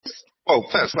Well,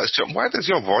 first, let's jump. Why does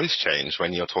your voice change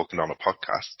when you're talking on a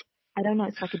podcast? I don't know.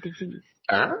 It's like a disease.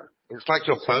 It's like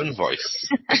your phone voice.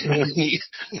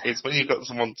 It's when you've got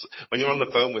someone, when you're on the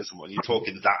phone with someone, you talk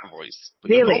in that voice.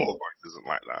 But your Really? normal voice isn't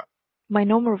like that. My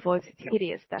normal voice is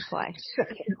hideous. That's why.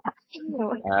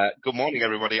 Good morning,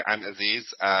 everybody. I'm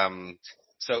Aziz.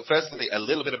 So firstly, a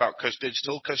little bit about Cush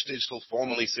Digital. Cush Digital,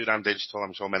 formerly Sudan Digital.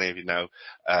 I'm sure many of you know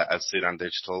as Sudan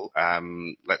Digital.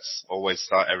 Let's always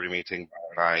start every meeting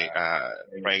by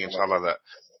praying, inshallah, that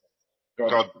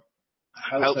God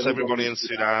helps everybody in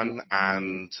Sudan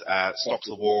and stops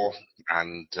the war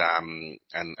and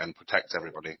protects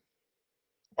everybody.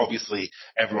 Obviously,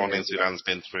 everyone in Sudan's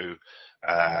been through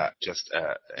just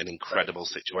an incredible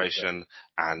situation,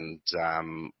 and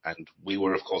we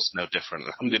were, of course, no different.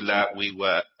 Alhamdulillah, we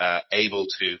were able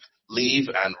to leave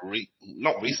and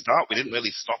not restart. We didn't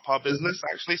really stop our business,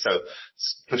 actually. So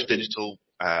Cush Digital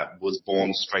was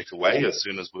born straight away as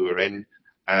soon as we were in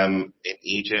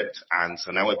Egypt, and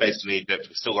so now we're based in Egypt.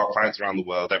 We've still got clients around the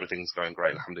world. Everything's going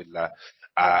great, alhamdulillah.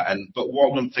 But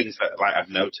one of the things that I've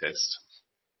noticed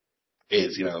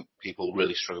is, people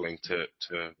really struggling to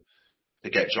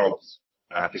get jobs,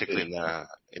 particularly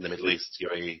in the Middle East,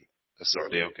 UAE,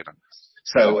 Saudi, okay.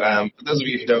 So, for those of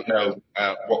you who don't know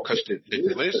what Cush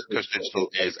Digital is, Cush Digital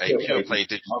is a pure play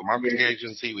digital marketing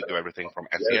agency. We do everything from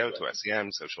SEO to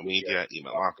SEM, social media,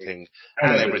 email marketing,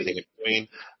 and everything in between.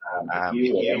 If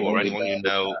you or anyone you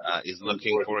know is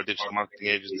looking for a digital marketing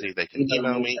agency, they can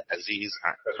email me,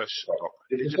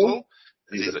 aziz@cush.digital,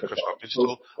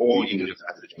 aziz@cush.digital, or you can just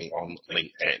message me on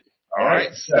LinkedIn. All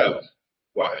right, so,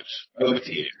 Wahj, over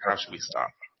to you. How should we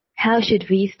start? How should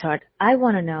we start? I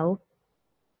want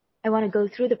to go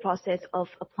through the process of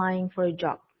applying for a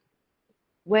job.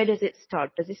 Where does it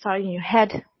start? Does it start in your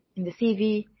head, in the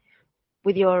CV,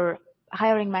 with your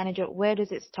hiring manager? Where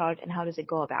does it start and how does it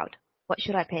go about? What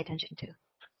should I pay attention to?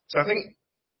 So I think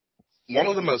one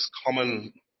of the most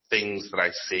common things that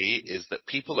I see is that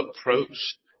people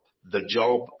approach the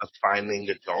job of finding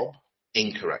a job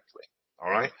incorrectly. All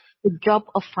right? The job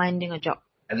of finding a job.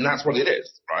 And that's what it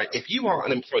is, right? If you are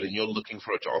unemployed and you're looking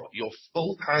for a job, your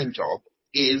full-time job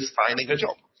is finding a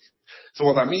job. So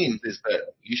what that means is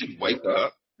that you should wake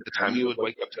up at the time you would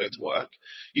wake up to go to work.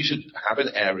 You should have an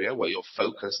area where you're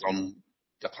focused on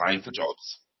applying for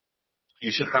jobs.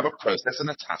 You should have a process and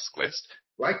a task list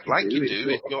like you do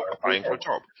if you're applying for a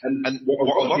job. And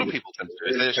what a lot of people tend to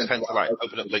do is they just tend to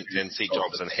open up LinkedIn, see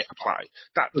jobs and hit apply.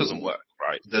 That doesn't work,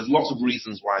 right? There's lots of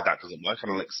reasons why that doesn't work,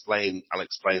 and I'll explain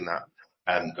that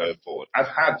going forward. I've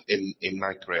had in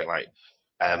my career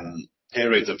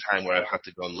periods of time where I've had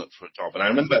to go and look for a job. And I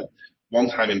remember one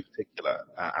time in particular,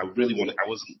 I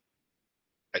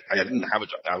didn't have a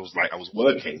job. I was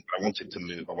working, but I wanted to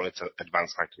move. I wanted to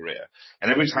advance my career.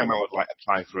 And every time I would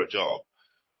apply for a job,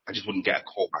 I just wouldn't get a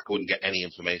call back. I wouldn't get any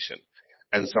information.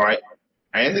 And so I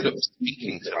ended up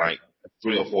speaking to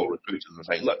 3 or 4 recruiters and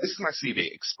saying, look, this is my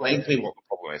CV. Explain to me what the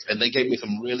problem is. And they gave me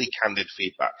some really candid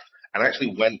feedback. And I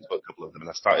actually went to a couple of them and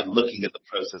I started looking at the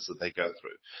process that they go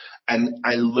through. And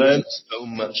I learned so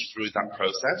much through that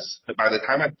process that by the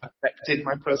time I perfected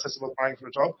my process of applying for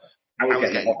a job, I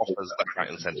was getting offers left, right,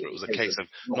 and centre. It was a case of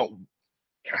not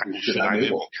should I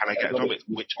move or can I get a job? It's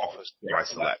which offers do I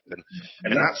select?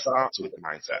 And that starts with the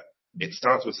mindset. It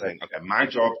starts with saying, okay, my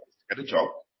job is to get a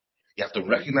job. You have to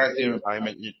recognize the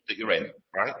environment that you're in,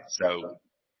 right? So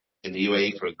in the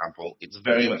UAE, for example, it's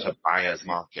very much a buyer's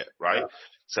market, right?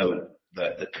 So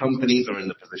the companies are in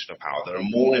the position of power. There are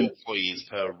more employees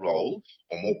per role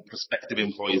or more prospective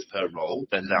employees per role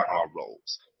than there are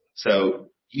roles. So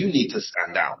you need to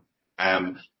stand out.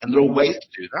 And there are ways to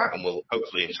do that, and we'll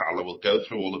hopefully, inshallah, we'll go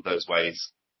through all of those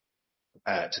ways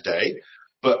today.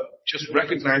 But just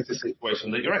recognize the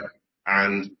situation that you're in.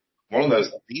 And one of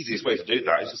the easiest ways to do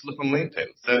that is just look on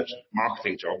LinkedIn, search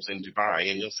marketing jobs in Dubai,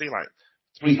 and you'll see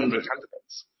 300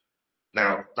 candidates.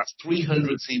 Now, that's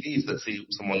 300 CVs that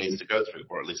someone needs to go through,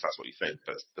 or at least that's what you think,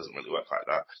 but it doesn't really work like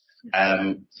that.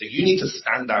 So you need to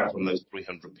stand out from those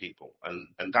 300 people,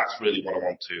 and that's really what I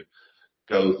want to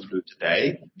go through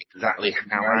today, exactly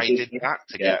how I did that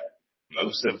to get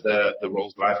most of the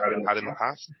roles that I've had in the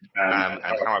past, and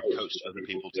how I've coached other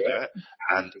people to do it.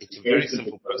 And it's a very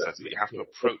simple process, but you have to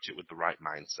approach it with the right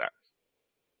mindset.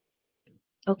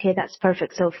 Okay, that's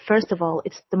perfect. So first of all,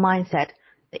 it's the mindset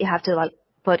that you have to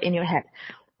put in your head.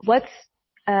 What's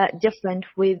different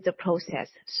with the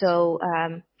process? So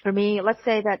for me, let's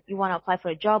say that you want to apply for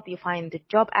a job, you find the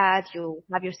job ads, you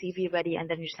have your CV ready, and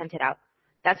then you send it out.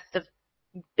 That's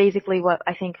basically what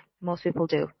I think most people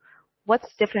do.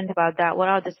 What's different about that? What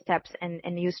are the steps?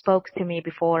 And you spoke to me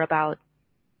before about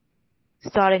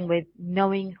starting with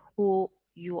knowing who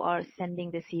you are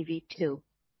sending the CV to?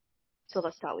 So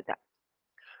let's start with that.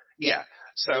 Yeah.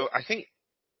 So I think,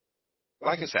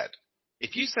 like I said,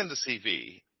 if you send a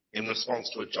CV in response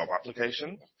to a job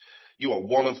application, you are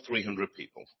one of 300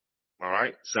 people. All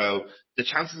right. So the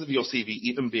chances of your CV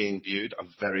even being viewed are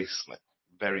very slim,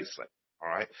 very slim. All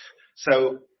right.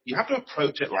 So you have to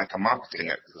approach it like a marketing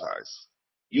exercise.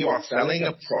 You are selling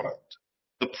a product.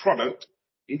 The product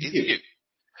is you.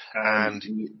 And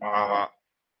you are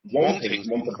wanting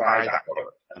someone to buy that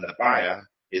product. And the buyer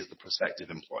is the prospective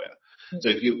employer. So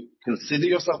if you consider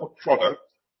yourself a product,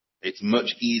 it's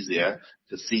much easier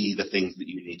to see the things that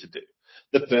you need to do.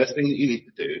 The first thing that you need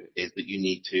to do is that you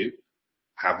need to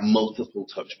have multiple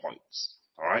touch points.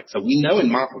 All right. So we know in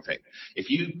marketing, if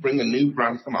you bring a new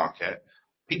brand to market,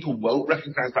 people won't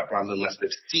recognize that brand unless they've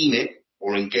seen it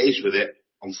or engaged with it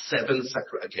on 7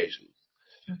 separate occasions.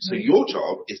 So your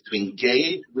job is to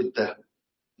engage with the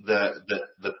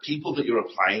people that you're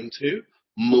applying to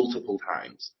multiple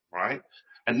times, right?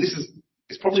 And this is,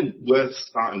 it's probably worth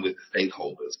starting with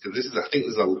stakeholders, because this is, I think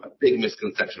there's a big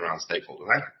misconception around stakeholders.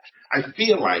 I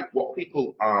feel like what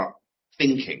people are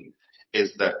thinking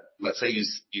is that, let's say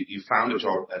you found a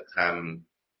job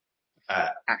at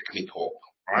Acme Corp,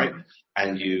 right?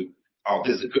 And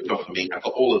this is a good job for me. I've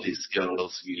got all of these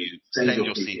skills. You send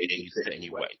your CV and you sit and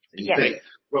you wait. And you think,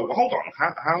 well, hold on.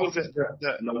 How is it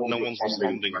that no one's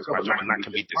responding to my job? And that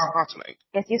can be disheartening.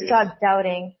 Yes, you start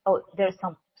doubting, oh, there's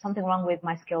something wrong with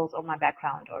my skills or my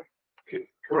background. Or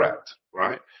Correct,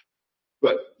 right?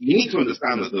 But you need to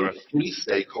understand that there are 3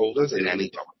 stakeholders in any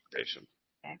job application.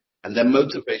 Okay. And their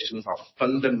motivations are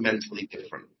fundamentally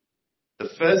different. The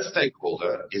first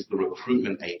stakeholder is the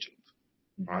recruitment agent,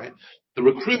 right? The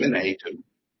recruitment agent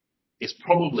is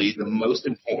probably the most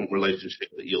important relationship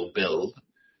that you'll build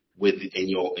in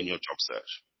your job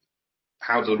search.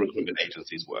 How do recruitment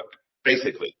agencies work?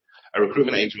 Basically, a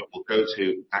recruitment agent will go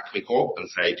to Acme Corp and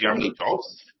say, do you have any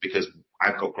jobs? Because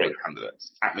I've got great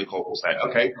candidates. Acme Corp will say,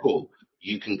 okay, cool.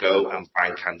 You can go and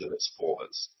find candidates for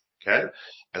us. Okay?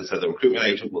 And so the recruitment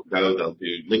agent will go, they'll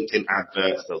do LinkedIn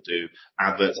adverts, they'll do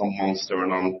adverts on Monster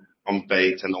and on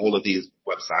Bait and all of these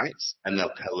websites, and they'll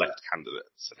collect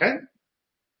candidates. Okay?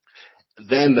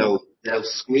 Then they'll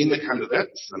screen the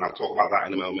candidates, and I'll talk about that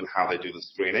in a moment, how they do the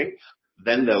screening.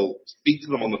 Then they'll speak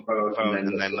to them on the phone,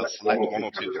 and then they'll select 1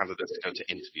 or 2 candidates to go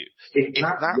to interview. If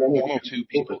that 1 or 2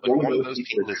 people, if one of those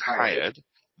people is hired,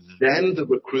 then the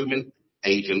recruitment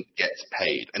agent gets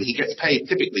paid. And he gets paid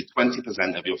typically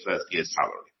 20% of your first year's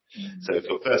salary. So if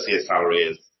your first year's salary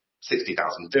is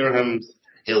 60,000 dirhams,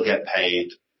 he'll get paid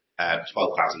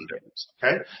 12,000 dirhams.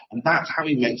 Okay? And that's how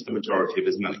he makes the majority of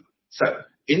his money. So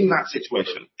in that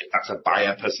situation, if that's a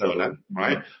buyer persona,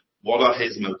 right, what are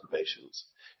his motivations?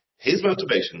 His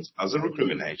motivations as a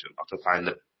recruitment agent are to find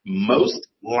the most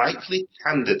likely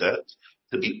candidate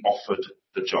to be offered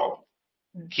the job.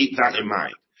 Keep that in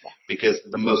mind, because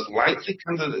the most likely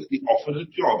candidate to be offered a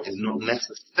job is not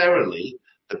necessarily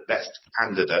the best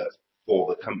candidate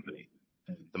for the company.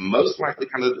 The most likely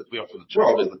candidate to be offered a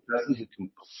job is the person who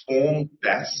can perform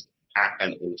best at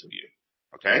an interview.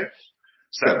 Okay?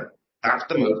 So that's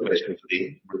the motivation for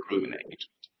the recruitment agent.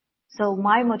 so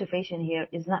my motivation here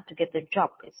is not to get the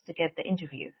job, it's to get the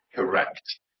interview. Correct.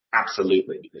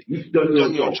 Absolutely. You've done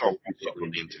your job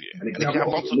on the interview. And if you have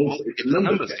lots of, it's a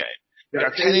numbers game. If you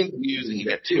have 10 interviews and you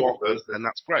get 2 offers, then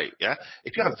that's great, yeah?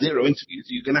 If you have 0 interviews,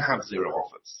 you're going to have 0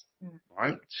 offers,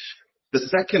 right? The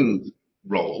second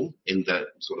role in the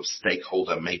sort of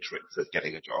stakeholder matrix of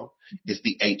getting a job is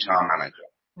the HR manager.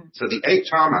 So the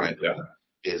HR manager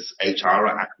is HR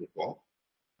at Acme Corp.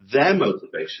 Their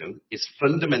motivation is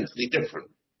fundamentally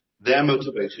different. Their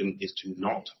motivation is to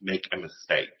not make a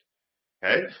mistake.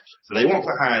 Okay? So they want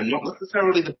to hire not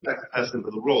necessarily the best person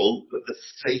for the role, but the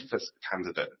safest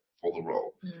candidate for the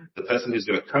role. The person who's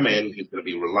going to come in, who's going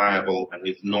to be reliable, and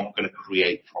who's not going to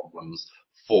create problems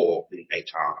for the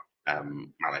HR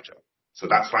manager. So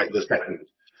that's like the second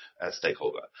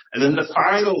stakeholder. And then the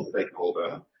final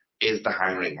stakeholder is the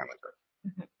hiring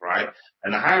manager, right?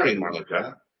 And the hiring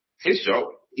manager, his job,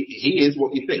 he is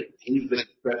what you think. He's the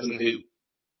person who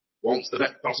wants the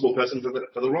best possible person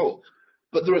for the role.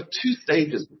 But there are 2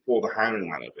 stages before the hiring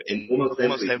manager in almost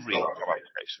every job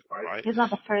application, right? He's not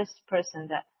the first person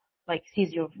that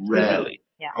sees your CV. Rarely.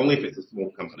 Yeah. Only if it's a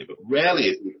small company, but rarely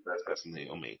is he the first person that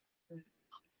you'll meet.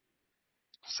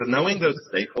 So knowing those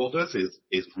stakeholders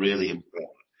is really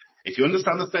important. If you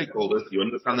understand the stakeholders, you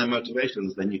understand their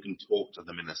motivations, then you can talk to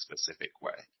them in a specific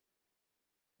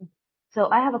way. So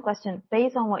I have a question.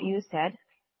 Based on what you said,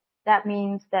 that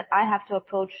means that I have to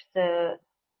approach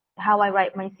how I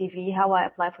write my CV, how I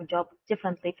apply for job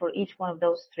differently for each one of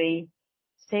those 3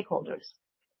 stakeholders.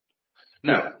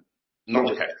 No, not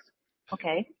the case.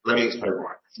 Okay. Let me explain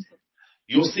why.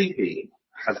 Your CV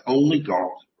has only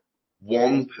got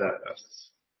one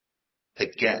purpose: to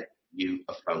get you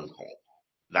a phone call.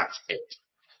 That's it.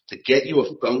 To get you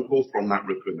a phone call from that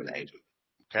recruitment agent.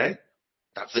 Okay?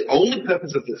 That's the only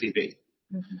purpose of the CV.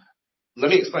 Mm-hmm.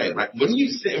 Let me explain. Like, when you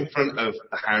sit in front of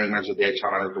the hiring manager, the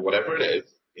HR manager, whatever it is,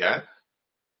 yeah,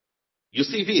 your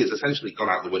CV has essentially gone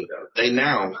out the window. They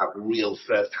now have real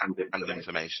first-hand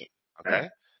information. Okay?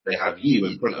 They have you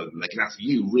in front of them. They can ask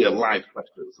you real life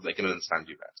questions so they can understand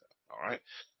you better. All right?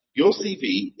 Your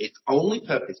CV, its only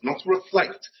purpose, not to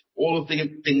reflect all of the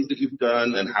things that you've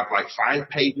done and have like 5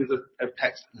 pages of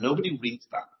text. Nobody reads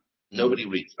that. Nobody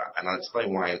reads that. And I'll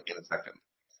explain why in a second.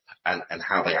 And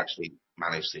how they actually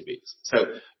manage CVs. So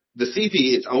the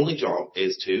CV, its only job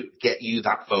is to get you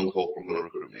that phone call from the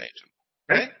recruitment agent.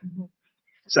 Okay?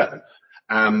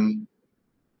 Mm-hmm.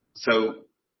 So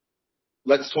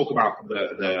let's talk about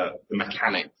the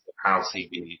mechanics of how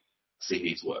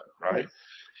CVs work, right?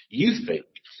 You think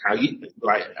how you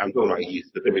like I'm going like you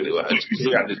specifically because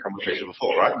we had this conversation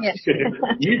before, right? Yes.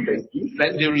 You think you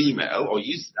send your email or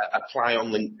you apply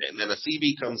on LinkedIn, and a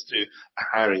CV comes to a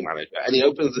hiring manager, and he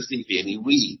opens the CV and he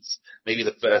reads maybe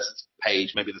the first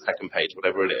page, maybe the second page,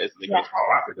 whatever it is, and he goes,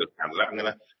 "Oh, that's a good candidate. I'm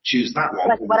going to choose that one."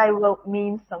 Like what I wrote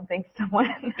means something to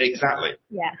someone. Exactly.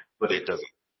 Yeah. But it doesn't.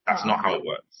 That's not how it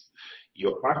works. You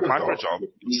apply for a job,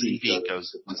 your CV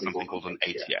goes to something called an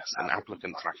ATS, an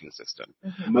applicant tracking system.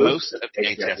 Mm-hmm. Most of the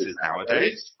ATSs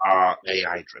nowadays are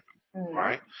AI driven,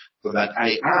 right? So that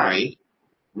AI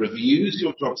reviews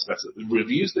your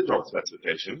reviews the job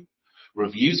specification,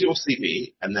 reviews your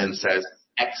CV, and then says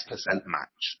X%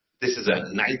 match. This is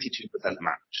a 92%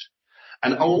 match.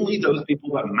 And only those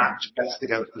people that match best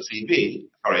against the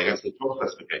against the job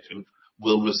specification,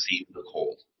 will receive the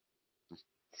call.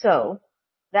 So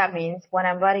that means when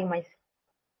I'm writing my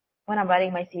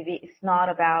CV, it's not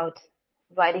about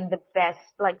writing the best,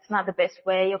 like it's not the best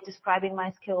way of describing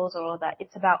my skills or all that.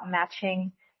 It's about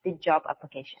matching the job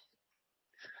application.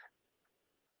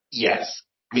 Yes.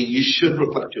 I mean, you should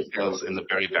reflect your skills in the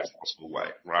very best possible way,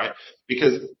 right?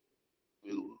 Because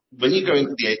when you go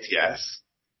into the ATS,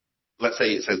 let's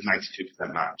say it says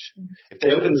 92% match. If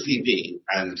they open the CV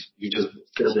and you just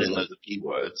fill in loads of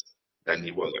keywords, then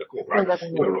you won't get a call, right?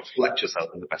 You've got to reflect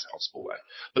yourself in the best possible way.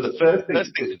 But the first thing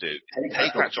to do, take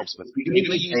that job specification. If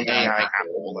you're going to use AI at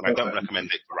all, and I don't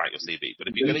recommend it to write your CV, but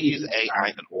if you're going to use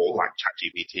AI at all, like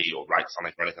ChatGPT or Write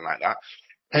Sonic or anything like that,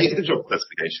 take the job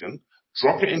specification,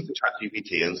 drop it into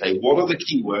ChatGPT and say, what are the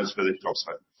keywords for this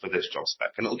job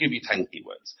spec? And it'll give you 10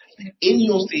 keywords. In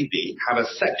your CV, have a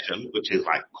section which is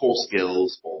like core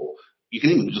skills, or you can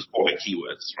even just call it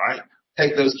keywords, right?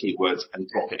 Take those keywords and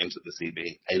drop it into the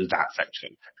CV in that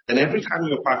section. Then every time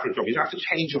you apply for a job, you don't have to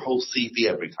change your whole CV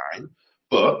every time,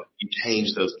 but you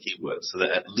change those keywords so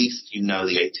that at least you know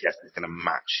the ATS is going to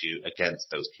match you against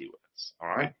those keywords. All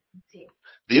right?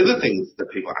 The other things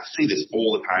that people, I see this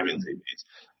all the time in CVs,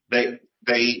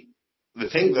 they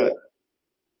think that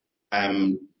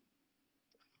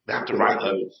they have to write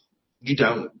those. You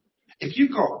don't. If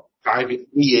you've got 3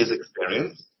 years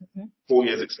experience, 4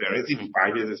 years experience, even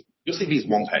 5 years, your CV is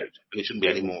 1 page, and it shouldn't be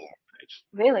any more than 1 page.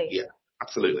 Really? Yeah,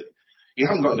 absolutely. You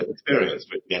haven't got enough experience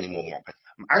for it to be any more than 1 page.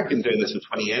 I've been doing this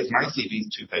for 20 years. My CV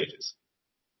is 2 pages.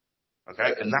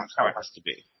 Okay? And that's how it has to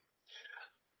be.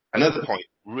 Another point,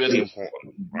 really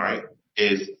important, right,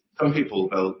 is some people,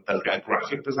 they'll get a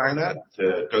graphic designer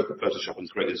to go to Photoshop and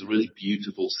create this really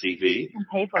beautiful CV. And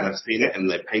pay for it. And I've seen it, and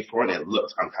they pay for it, and it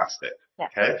looks fantastic. Yeah.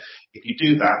 Okay? If you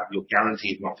do that, you're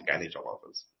guaranteed not to get any job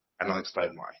offers. And I'll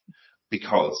explain why.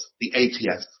 Because the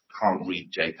ATS can't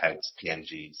read JPEGs,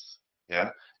 PNGs.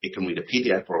 Yeah? It can read a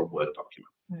PDF or a Word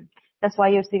document. That's why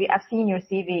your CV, I've seen your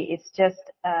CV, it's just,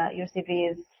 your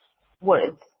CV is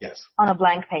words. Yes. On a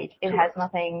blank page. It has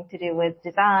nothing to do with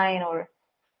design or...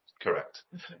 Correct.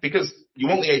 Because you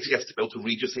want the ATS to be able to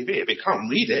read your CV. If it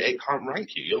can't read it, it can't rank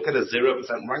you. You'll get a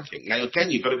 0% ranking. Now, again,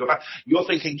 you've got to go back. You're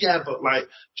thinking, yeah, but like,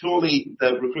 surely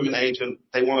the recruitment agent,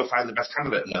 they want to find the best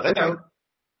candidate. No, they don't.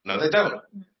 No, they don't.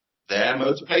 Their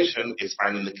motivation is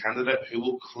finding the candidate who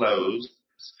will close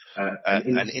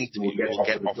an interview or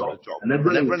get offered a job. And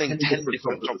they're running 10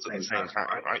 different jobs at the same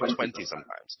time, right? 20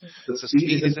 sometimes. So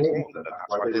speed is important. That's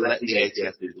why they let the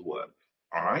ATS do the work.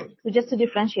 All right? So just to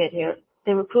differentiate here,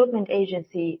 the recruitment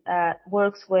agency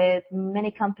works with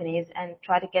many companies and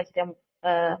try to get them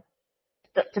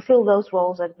to fill those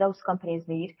roles that those companies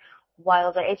need,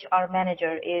 while the HR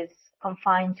manager is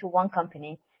confined to one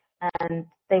company and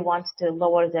they want to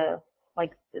lower the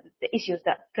issues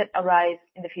that could arise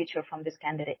in the future from this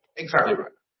candidate. Exactly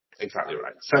right. Exactly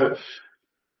right. So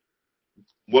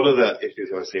one of the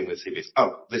issues I'm seeing with CVs,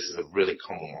 this is a really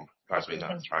common one, drives me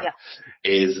nuts, right?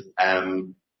 Yeah. Is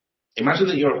imagine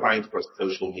that you're applying for a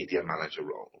social media manager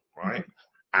role, right?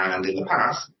 And in the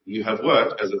past, you have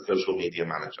worked as a social media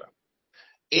manager.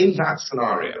 In that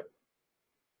scenario,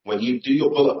 when you do your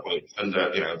bullet points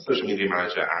under, social media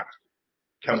manager at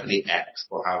company X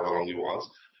or however long it was,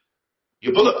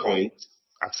 your bullet points,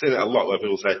 I've seen it a lot where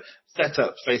people say, set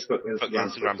up Facebook,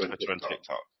 Instagram, Twitter, and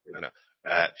TikTok.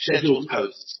 Scheduled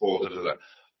posts for da.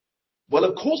 Well,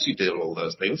 of course you did all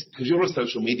those things because you're a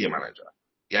social media manager.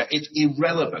 Yeah, it's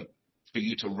irrelevant for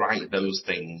you to write those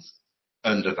things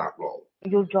under that role.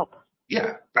 Your job.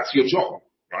 Yeah, that's your job,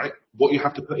 right? What you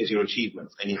have to put is your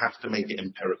achievements, and you have to make it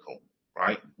empirical,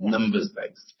 right? Yeah. Numbers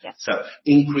based. Yeah. So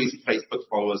increased Facebook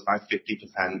followers by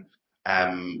 50%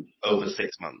 over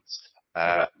 6 months.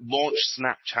 Launched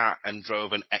Snapchat and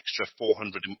drove an extra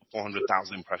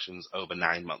 400,000 impressions over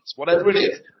 9 months. Whatever it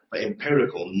is, but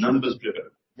empirical, numbers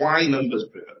driven. Why numbers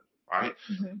driven, right?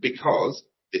 Mm-hmm. Because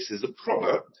this is a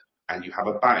product and you have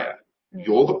a buyer. Mm-hmm.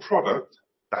 You're the product,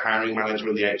 the hiring manager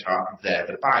and the HR, they're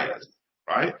the buyers,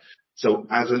 right? So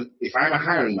if I'm a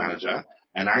hiring manager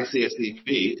and I see a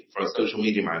CV for a social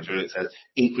media manager and it says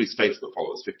increase Facebook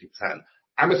followers 50%,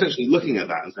 I'm essentially looking at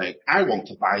that and saying, I want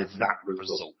to buy that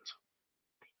result.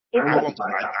 I want to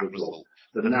buy that result.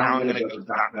 So now I'm going to go to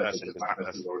that person because that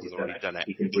person's already done it.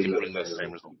 He can bring those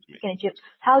same results to me. Okay,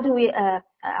 how do we, I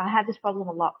have this problem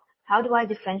a lot. How do I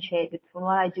differentiate between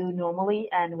what I do normally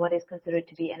and what is considered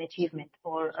to be an achievement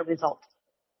or a result?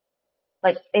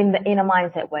 Like in a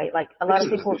mindset way, like a lot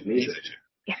of people. It's a Sudanese issue.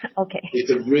 Yeah, okay.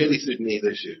 It's a really Sudanese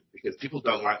issue because people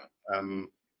don't like,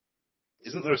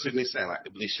 isn't there a Sudanese saying like,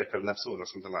 Iblis shakar nafsu or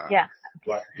something like that? Yeah.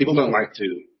 Like, people don't like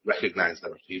to recognize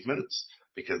their achievements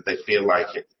because they feel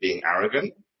like it's being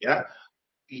arrogant. Yeah.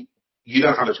 You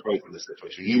don't have a choice in this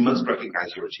situation. You must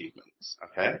recognize your achievements.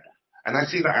 Okay. And I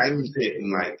see that I even see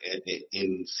it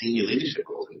in senior leadership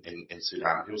roles in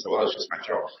Sudan. People say, well, it's just my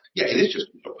job. Yeah, it is just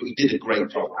my job, but you did a great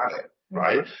job at it,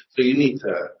 right? So you need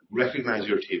to recognize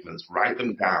your achievements, write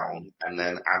them down, and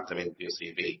then add them into your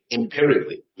CV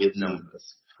empirically with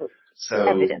numbers. So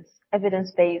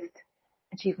evidence-based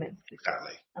achievements.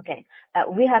 Exactly. Okay.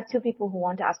 We have two people who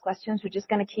want to ask questions. We're just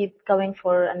going to keep going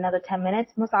for another 10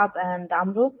 minutes, Mus'ab and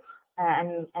Amru,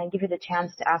 and give you the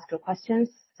chance to ask your questions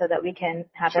so that we can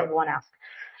have everyone ask.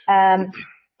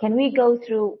 Can we go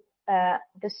through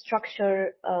the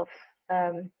structure of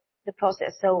the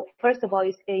process? So first of all,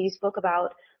 you spoke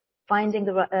about finding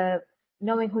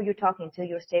knowing who you're talking to,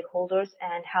 your stakeholders,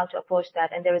 and how to approach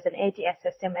that. And there is an ATS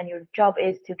system, and your job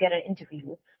is to get an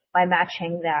interview by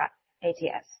matching that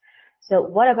ATS. So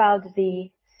what about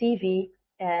the CV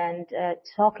and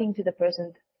talking to the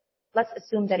person? Let's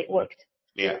assume that it worked.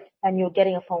 Yeah. And you're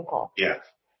getting a phone call. Yeah.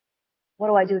 What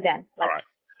do I do then? All right.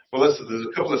 Well, there's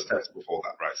a couple of steps before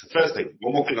that, right? So first thing,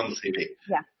 one more thing on the CV.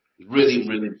 Yeah. Really,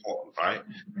 really important, right?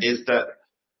 Mm-hmm. Is that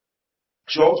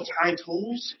job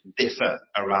titles differ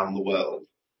around the world,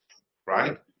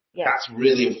 right? Yeah. That's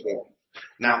really important.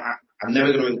 Now, I'm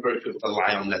never going to encourage people to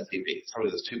lie on their CV. Sorry,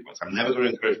 there's 2 points. I'm never going to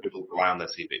encourage people to lie on their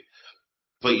CV.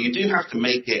 But you do have to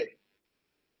make it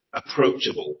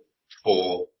approachable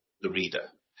for the reader.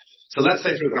 So let's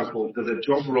say, for example, there's a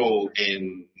job role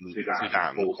in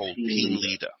Sudan called team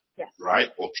leader, yes, right?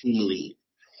 Or team lead.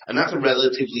 And that's a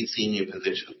relatively senior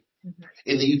position. Mm-hmm.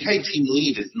 In the UK, team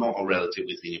lead is not a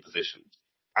relatively senior position.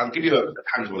 I'll give you a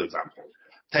tangible example.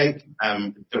 Take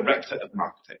director of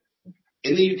marketing.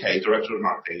 In the UK, director of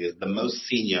marketing is the most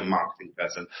senior marketing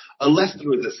person, unless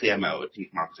there is a CMO, a chief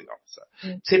marketing officer.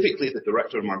 Mm-hmm. Typically, the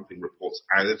director of marketing reports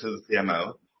either to the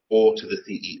CMO or to the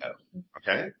CEO.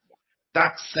 Okay?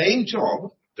 That same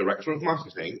job, director of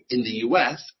marketing, in the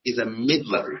US is a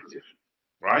mid-level position,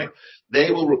 right?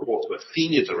 They will report to a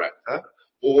senior director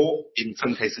or, in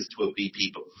some cases, to a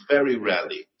VP, but very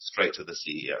rarely straight to the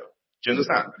CEO. Do you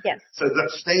understand? Yes. So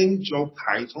that same job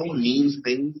title means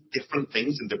different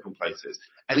things in different places.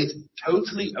 And it's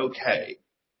totally okay.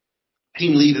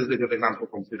 Team leader is a good example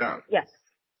from Sudan. Yes.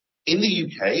 In the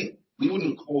UK, we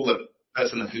wouldn't call a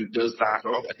person who does that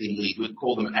job a team lead. We would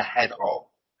call them a head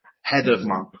of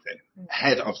marketing,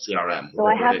 head of CRM. So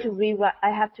I have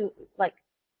to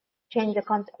change the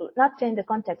context, not change the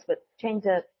context, but change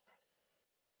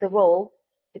the role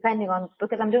depending on,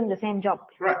 because I'm doing the same job.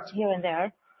 Correct. Here and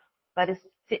there, but it's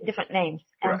different names.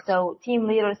 Correct. And so team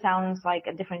leader sounds like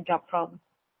a different job from.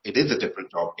 It is a different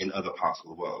job in other parts of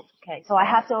the world. Okay. So I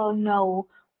have to know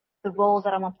the role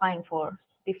that I'm applying for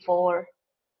before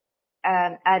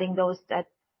adding those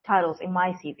titles in my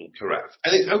CV. Correct.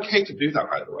 And it's okay to do that,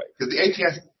 by the way, because the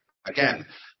ATS, again,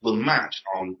 will match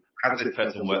on how did this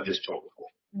person work this job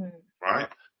before. right?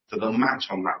 So they'll match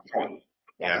on that point.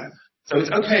 Yeah. So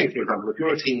it's okay, for example, if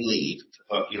you're a team lead, to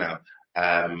put,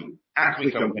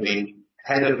 Acme company,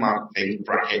 head of marketing,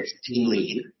 brackets, team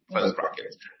lead, close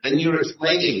brackets. Then you're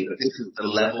explaining that this is the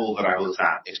level that I was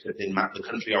at. It's within the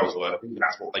country I was working.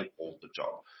 That's what they called the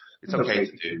job. It's okay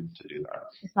to do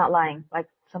that. It's not lying, like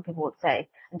some people would say,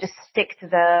 and just stick to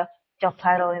the job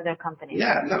title in their company.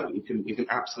 Yeah, no, you can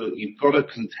absolutely. You've got to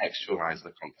contextualize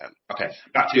the content. Okay,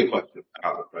 back to your question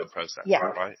about the process,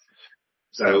 right?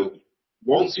 So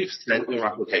once you've sent your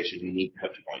application, you need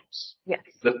touch points. Yes.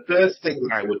 The first thing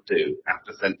that I would do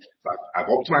after sending, I've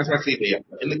optimized my CV, I've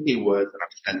put in the keywords, and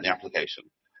I've sent the application.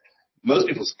 Most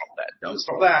people stop there. Don't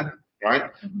stop there,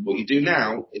 right? Mm-hmm. What you do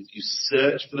now is you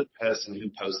search for the person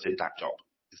who posted that job.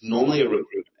 It's normally a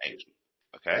recruitment agent,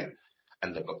 okay?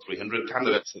 And they've got 300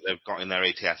 candidates that they've got in their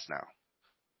ATS now.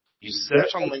 You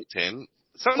search on LinkedIn.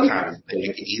 Sometimes they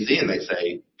make it easy and they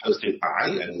say posted by,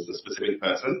 and it's a specific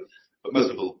person. But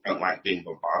most people don't like being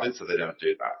bombarded, so they don't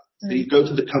do that. So you go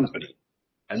to the company,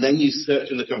 and then you search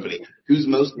in the company who's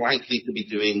most likely to be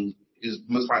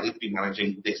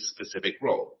managing this specific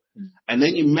role. And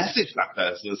then you message that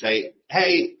person and say,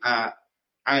 hey, I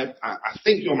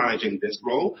think you're managing this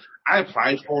role. I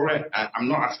applied for it. I'm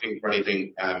not asking for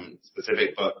anything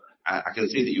specific, but I can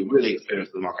see that you're really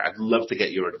experienced in the market. I'd love to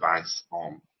get your advice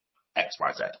on X,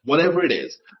 Y, Z, whatever it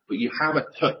is. But you have a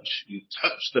touch. You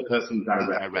touch the person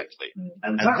directly.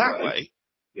 And that way,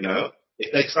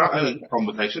 if they start having a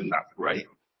conversation, that's great.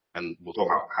 And we'll talk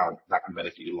about how that can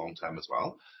benefit you long term as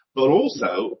well. But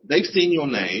also, they've seen your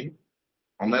name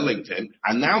on their LinkedIn,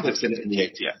 and now they've seen it in the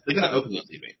ATS. They're going to open your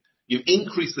CV. You've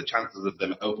increased the chances of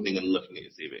them opening and looking at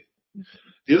your CV.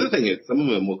 The other thing is, some of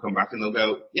them will come back and they'll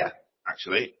go, yeah,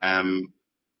 actually,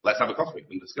 let's have a coffee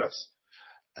and discuss.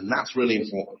 And that's really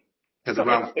important. Because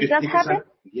around 50%, it does happen?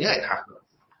 Yeah, it happens.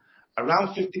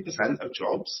 Around 50% of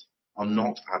jobs are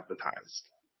not advertised.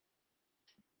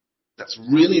 That's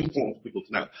really important for people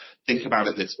to know. Think about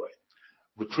it this way.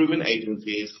 Recruitment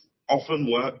agencies often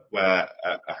work where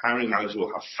a hiring manager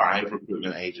will have 5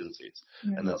 recruitment agencies.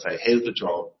 And they'll say, here's the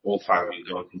job, all 5 of you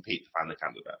go and compete to find the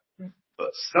candidate.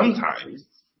 But sometimes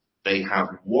they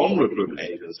have one recruitment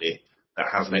agency that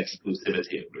has an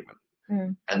exclusivity agreement.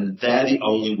 And they're the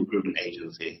only recruitment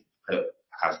agency that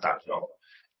has that job.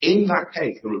 In that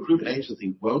case, the recruitment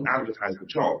agency won't advertise the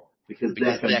job because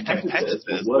their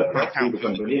competitors work out who the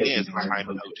company is and try and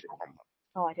poach it from them.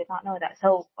 Oh, I did not know that.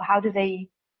 So how do they?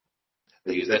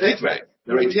 They use their database.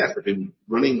 Their ATS. They've been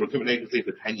running recruitment agency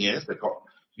for 10 years. They've got,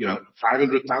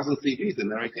 500,000 CVs in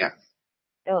their ATS.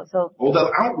 Oh, so. Or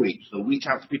they'll outreach. They'll reach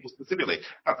out to people specifically.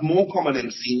 That's more common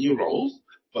in senior roles,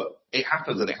 but it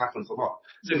happens, and it happens a lot.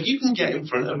 So if you can get in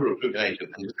front of a recruitment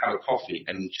agent and just have a coffee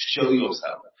and show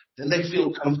yourself, then they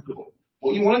feel comfortable.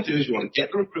 What you want to do is you want to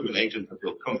get the recruitment agent to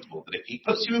feel comfortable that if he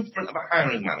puts you in front of a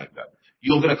hiring manager,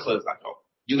 you're going to close that job.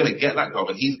 You're going to get that job,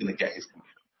 and he's going to get his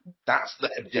commission. That's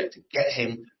the objective. Get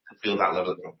him to feel that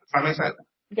level of confidence. Does that make sense?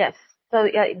 Yes. So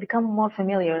it become more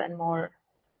familiar and more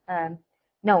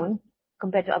known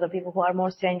compared to other people who are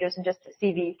more strangers and just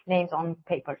CV names on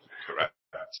paper. Correct.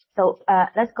 So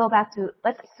let's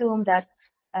assume that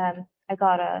I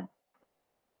got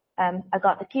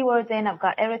the keywords in, I've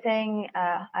got everything,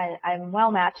 I'm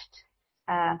well matched.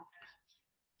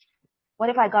 What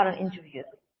if I got an interview?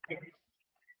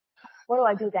 What do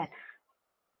I do then?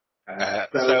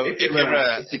 So if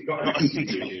you've got an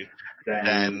interview,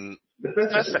 then the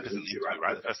first step isn't the interview,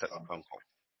 right? The first step is a phone call.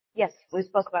 Yes, we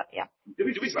spoke about, yeah. Did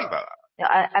we speak about that?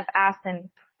 Yeah, I've asked and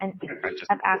you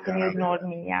ignored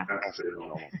me, yeah. Absolutely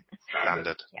normal.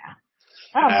 Standard. Yeah.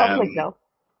 Oh, public though.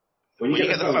 When you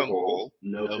get the phone call,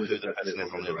 know who the person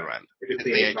is on the other end. If it's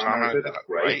the HR manager, that's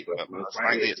great, but most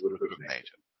likely it's the recruitment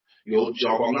agent. Your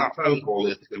job on that phone call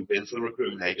is to convince the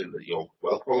recruitment agent that you're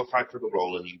well qualified for the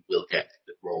role and you will get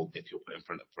the role if you're put in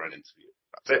front of for an interview.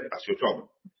 That's it. That's your job.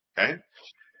 Okay?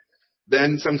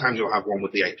 Then sometimes you'll have one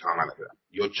with the HR manager.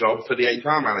 Your job for the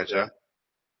HR manager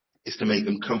is to make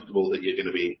them comfortable that you're going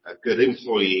to be a good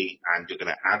employee and you're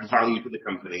going to add value to the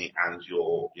company and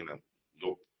you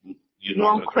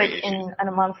won't quit in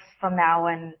a month from now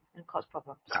and cause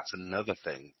problems. That's another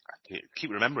thing.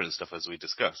 Keep remembering stuff as we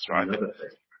discussed, right?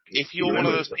 If you're one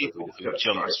of those people who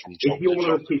jumps from job to job,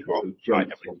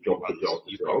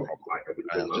 you've got a problem.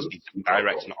 Just be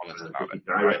direct and honest about it.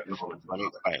 Right? Let me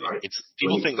explain it.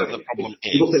 People think that the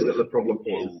problem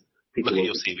is people look at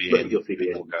your CV and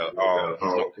will go,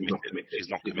 oh, he's not committed. He's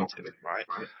not committed, right?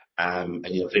 And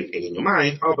you're thinking in your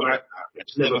mind, oh, but I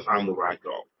just never found the right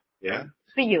job. Yeah?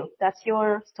 For you, that's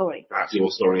your story. That's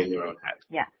your story in your own head.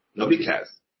 Yeah. Nobody cares,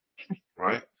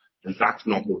 right? And that's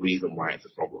not the reason why it's a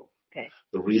problem. Okay.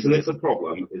 The reason it's a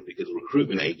problem is because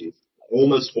recruitment agents,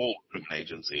 almost all recruitment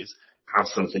agencies, have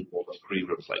something called a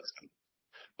pre-replacement,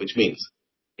 which means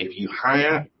if you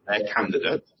hire a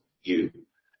candidate,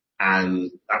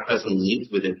 and that person leaves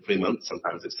within 3 months,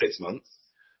 sometimes it's 6 months,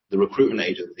 the recruitment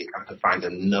agency has to find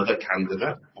another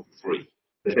candidate for free.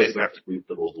 They basically have to do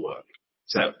double the work.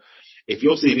 So if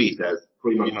your CV says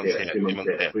 3 months here, 3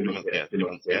 months here, 3 months here, 3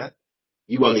 months here,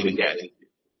 you won't even get an interview.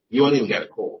 You won't even get a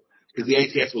call because the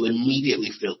ATS will immediately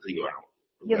filter you out.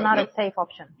 You're not a safe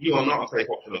option. You are not a safe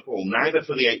option at all, neither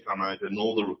for the HR manager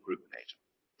nor the recruitment agent.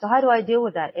 So how do I deal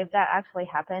with that if that actually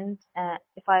happens?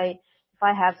 If I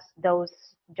have those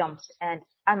jumps and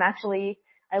I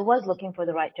was looking for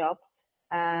the right job,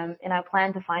 and I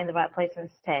plan to find the right place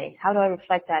and stay. How do I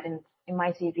reflect that in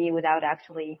my CV without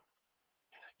actually?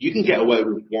 You can get away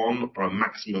with 1 or a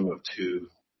maximum of 2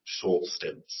 short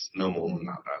stints, no more than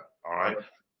that. All right.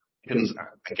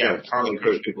 Again, can't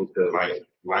encourage people to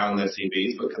lie on their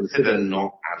CVs, but consider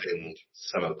not adding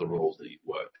some of the roles that you've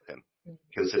worked in.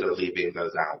 Consider leaving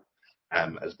those out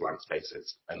as blank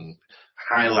spaces and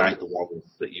highlight the ones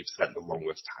that you've spent the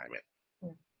longest time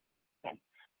in. Okay.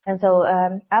 And so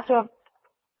after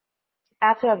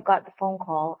I've got the phone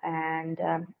call and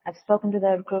I've spoken to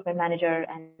the recruitment manager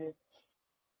and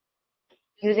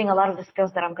using a lot of the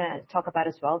skills that I'm going to talk about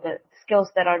as well, the skills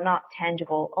that are not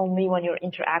tangible only when you're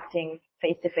interacting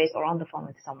face to face or on the phone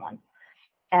with someone.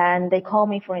 And they call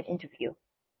me for an interview.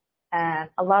 And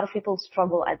a lot of people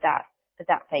struggle at that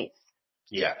phase.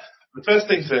 Yeah. The first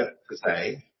thing to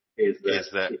say is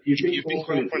that if you've been called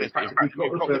for an interview, in fact,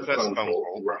 you've got the first phone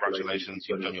call, congratulations,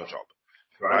 you've done your job.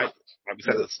 Right? Like we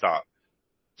said at the start.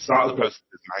 Start the process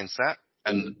with mindset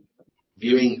and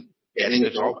viewing getting a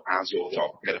job as your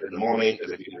job. Get up in the morning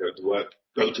as if you can go to work.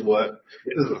 Go to work.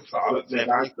 If there's a Starbucks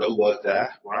nearby, go work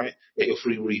there, right? Get your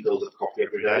free refills of coffee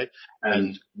every day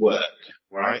and work,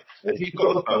 right? And if you've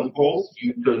got the phone calls,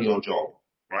 you've done your job,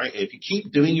 right? If you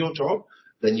keep doing your job,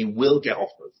 then you will get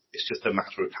offers. It's just a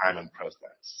matter of time and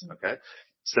process, okay?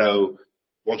 So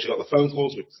once you've got the phone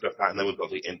calls, we've discussed that, and then we've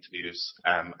got the interviews,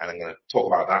 and I'm going to talk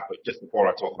about that. But just before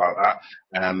I talk about that,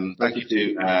 thank you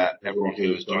to everyone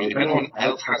who's joined. If anyone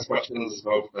else has questions as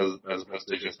well as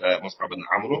just Muscab and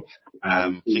Amro,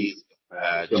 please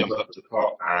jump up to the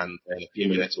top, and in a few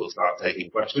minutes we'll start taking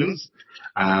questions.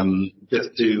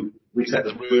 Just to reset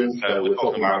the room, so we're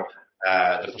talking about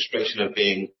the frustration of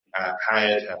being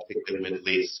hired, particularly in the Middle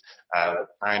East.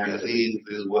 I'm Aziz,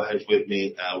 this is Wahj with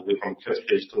me. We're from Cush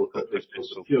Digital. Cush Digital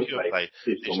is a pure play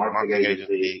digital marketing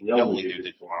agency. We only do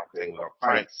digital marketing with our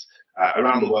clients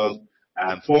around the world.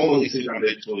 Formerly Cush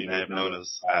Digital, you may have known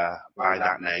us by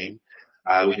that name.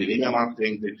 We do email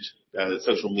marketing,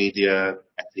 social media,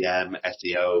 SEM,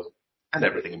 SEO, and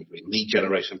everything in between. Lead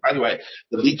generation. By the way,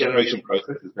 the lead generation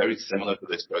process is very similar to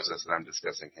this process that I'm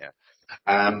discussing here.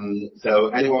 So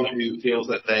anyone who feels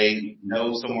that they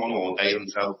know someone or they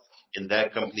themselves in their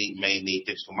company may need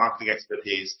digital marketing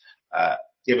expertise,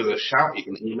 give us a shout. You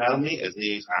can email me,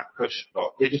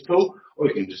 aziz@cush.digital, or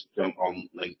you can just jump on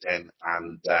LinkedIn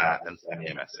and send me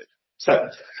a message. So,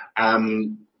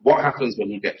 what happens when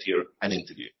you get to an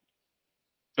interview?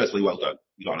 Firstly, well done.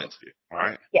 You got an interview, all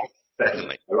right? Yes.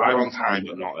 Secondly, arrive on time,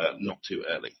 but not too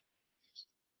early.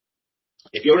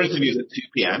 If your interview is at 2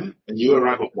 p.m. and you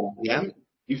arrive at 1 p.m.,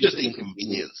 you've just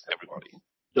inconvenienced everybody.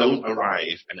 Don't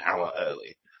arrive an hour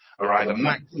early. Arrive a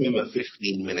maximum of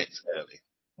 15 minutes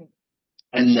early.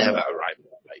 And never arrive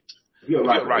late. If you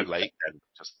arrive late, then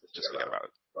just forget about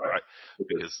it, right?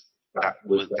 Because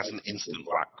that's an instant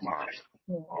black mark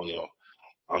on your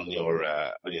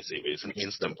CV. It's an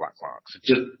instant black mark. So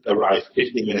just arrive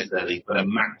 15 minutes early, but a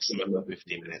maximum of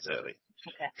 15 minutes early.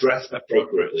 Okay. Dress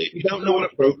appropriately. If you don't know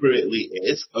what appropriately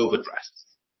is, overdress.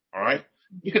 All right?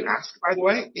 You can ask, by the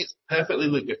way. It's perfectly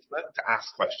legitimate to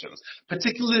ask questions,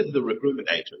 particularly the recruitment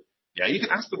agent. Yeah, you can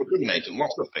ask the recruitment agent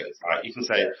lots of things. Right? You can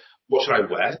say, what should I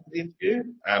wear to the interview?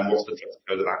 What's the dress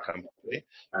code of that company?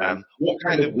 What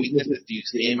kind of weaknesses do you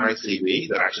see in my CV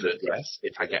that I should address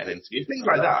if I get an interview? Things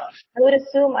like that. I would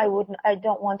assume I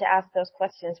don't want to ask those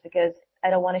questions because I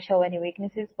don't want to show any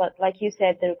weaknesses. But like you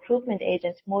said, the recruitment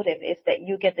agent's motive is that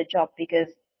you get the job because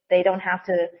they don't have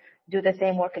to do the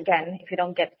same work again if you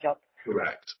don't get the job.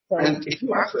 Correct. So, and if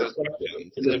you ask those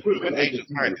questions, the recruitment agent's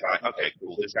mind is like, okay,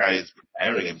 cool, this guy is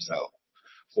preparing himself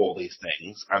for these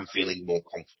things. I'm feeling more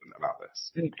confident about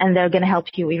this. And they're going to help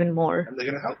you even more. And they're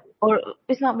going to help you. Or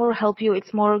it's not more help you,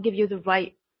 it's more give you the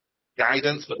right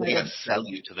guidance, but they're going to sell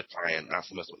you to the client. That's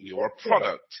the most, you're a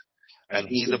product and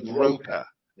he's a broker.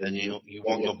 Then you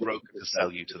want your broker to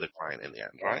sell you to the client in the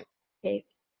end, right? Okay.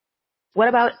 What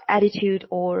about attitude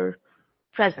or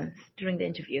presence during the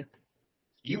interview?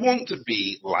 You want to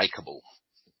be likable.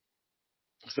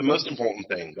 It's the most important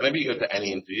thing. Whenever you go to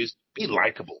any interviews, be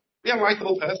likable. Be a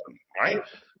likable person, right?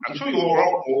 I'm sure you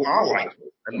all are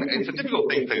likable. And it's a difficult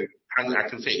thing to, and I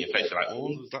can see it in your face, you're like, oh,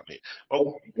 what does that mean?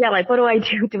 Well, Yeah, like what do I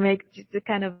do to make to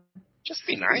kind of... just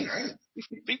be nice.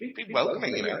 Be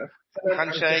welcoming, you know.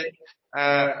 Handshake,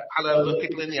 hello, look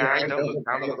people in the eye, don't look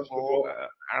down at the floor,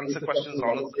 answer questions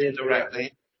honestly and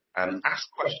directly, ask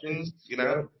questions, you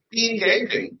know, be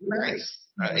engaging, be nice.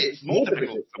 It's more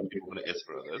difficult for some people than it is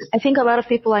for others. I think a lot of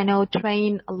people I know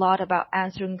train a lot about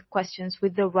answering questions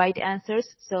with the right answers.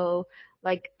 So,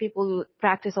 like, people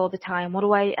practice all the time. What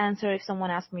do I answer if someone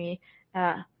asks me,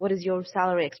 what is your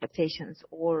salary expectations?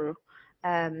 Or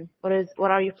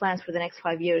what are your plans for the next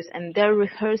 5 years? And they're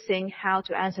rehearsing how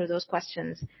to answer those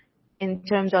questions in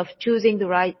terms of choosing the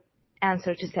right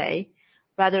answer to say,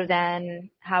 rather than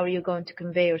how are you going to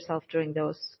convey yourself during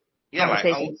those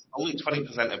conversations. Only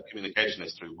 20% of communication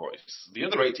is through voice. The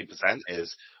other 80%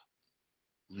 is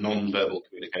non-verbal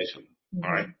communication,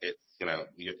 right? It's, you know,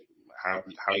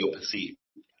 how you're perceived,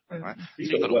 right? So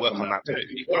you've got to work on that too.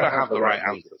 You've got to have the right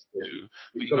answers too,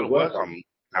 but you've got to work on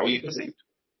how you're perceived,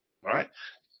 right?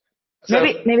 So,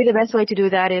 maybe the best way to do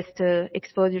that is to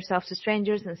expose yourself to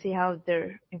strangers and see how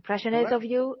their impression is of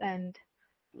you. And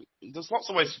there's lots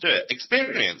of ways to do it.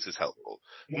 Experience is helpful.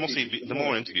 The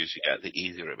more interviews you get, the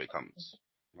easier it becomes,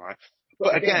 right?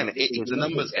 But again, it is a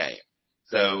numbers game.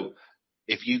 So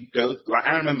if you go, like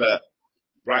I remember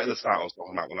right at the start, I was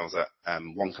talking about when I was at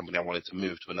one company, I wanted to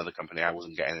move to another company. I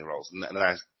wasn't getting any roles. And then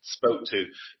I spoke to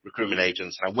recruitment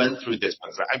agents, and I went through this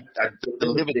process. I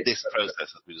delivered this process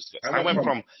that we discussed. I went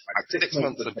from like 6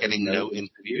 months of getting no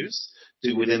interviews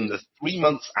to within the 3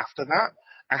 months after that,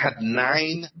 I had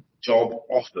 9 job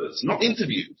offers, not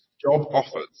interviews, job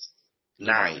offers.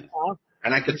 9.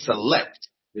 And I could select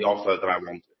the offer that I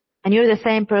wanted. And you're the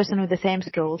same person with the same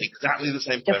skills. Exactly the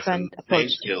same person, same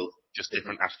skills, just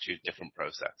different attitude, different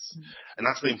process. And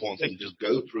that's the important thing. Just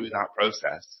go through that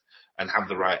process and have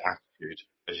the right attitude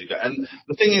as you go. And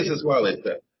the thing is as well is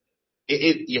that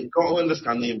you've got to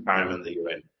understand the environment that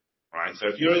you're in, right? So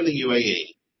if you're in the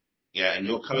UAE, yeah, and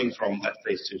you're coming from, let's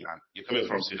say, Sudan,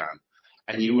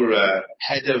 and you were a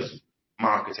head of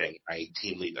marketing, a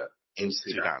team leader in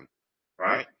Sudan,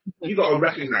 right? You've got to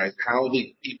recognize how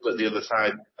the people at the other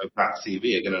side of that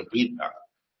CV are going to read that.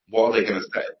 What are they going to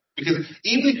say? Because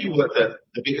even if you work at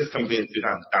the biggest company in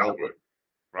Sudan, Dal Group,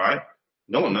 right?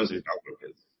 No one knows who Dal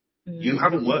Group is. You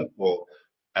haven't worked for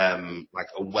like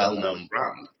a well-known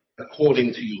brand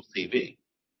according to your CV.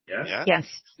 Yeah? Yes.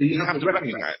 So you have to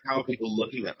recognize how are people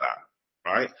looking at that,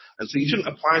 right? And so you shouldn't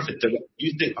apply to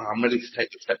you think, oh, I'm ready to take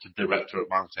the step to director of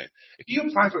marketing. If you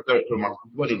apply for director of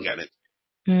marketing, you won't even get it.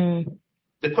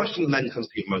 The question then comes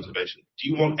to your motivation. Do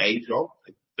you want a job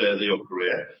to further your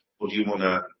career, or do you want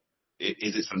to?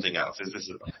 Is it something else? Is this?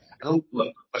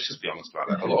 Look, let's just be honest about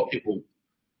it. A lot of people,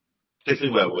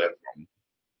 particularly where we're from,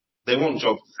 they want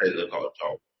jobs to say that they've got a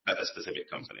job at a specific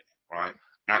company, right?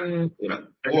 And, you know,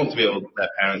 they want to be able, their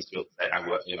parents to be able to say, I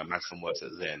work, you know, my son works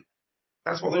at Zin.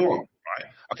 That's what they want, right?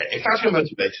 Okay, if that's your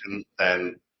motivation,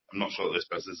 then I'm not sure that this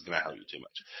process is going to help you too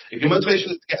much. If your motivation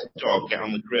is to get a job, get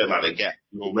on the career ladder, get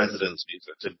your residence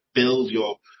visa, to build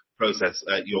your process,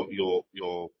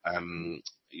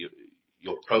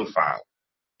 your profile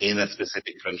in a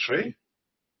specific country,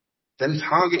 then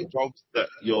target jobs that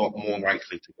you're more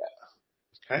likely to get.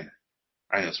 Okay?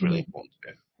 I think that's really important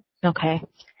to do. Okay.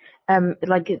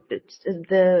 Like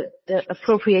the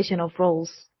appropriation of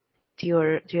roles to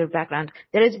your background.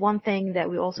 There is one thing that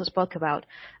we also spoke about.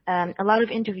 A lot of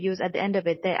interviews, at the end of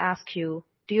it, they ask you,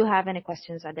 do you have any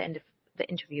questions at the end of the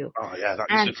interview? Oh yeah, that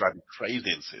used to drive me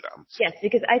crazy in Sudan. Yes,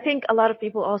 because I think a lot of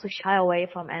people also shy away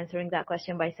from answering that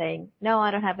question by saying, no,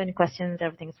 I don't have any questions,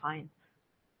 everything's fine.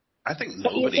 I think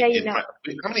nobody did.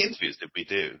 How many interviews did we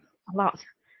do? A lot.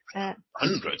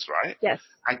 Hundreds, right? Yes.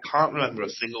 I can't remember a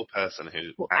single person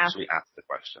who actually asked the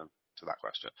question to that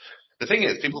question. The thing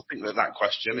is, people think that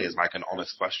question is like an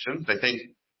honest question. They think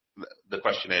the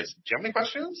question is, do you have any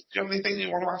questions? Do you have anything you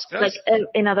want to ask us? Like,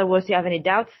 in other words, do you have any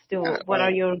doubts? What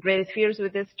are your greatest fears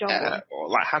with this job? Yeah, or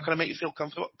like, how can I make you feel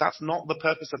comfortable? That's not the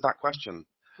purpose of that question.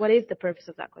 What is the purpose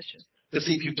of that question? To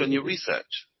see if you've done your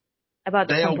research. About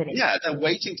the company? Yeah, they're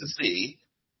waiting to see,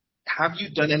 have you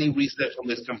done any research on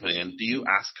this company, and do you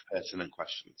ask pertinent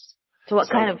questions? So what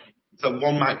kind of... So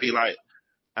one might be like,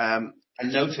 I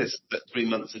noticed that 3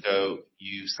 months ago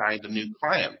you signed a new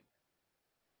client.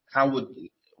 How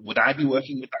would I be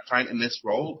working with that client in this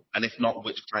role? And if not,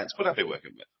 which clients would I be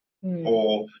working with?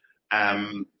 Or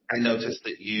I noticed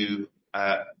that you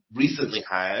recently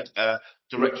hired a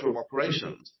director of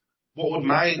operations. what would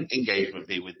my engagement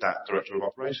be with that director of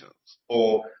operations?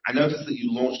 Or I noticed that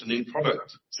you launched a new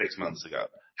product 6 months ago.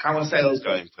 How are sales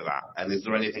going for that? And is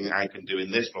there anything I can do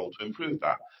in this role to improve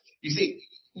that? You see,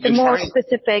 The more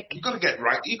specific. You've got to get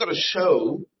right. You've got to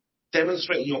show,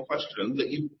 demonstrate in your question that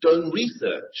you've done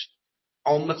research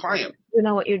on the client. You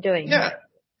know what you're doing. Yeah.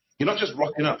 You're not just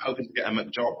rocking up hoping to get them a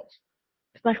job.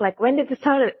 It's not like, when did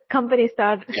the company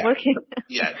start working?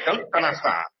 Yeah, don't ask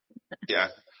that. Yeah.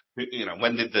 You know,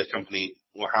 when did the company,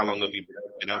 or how long have you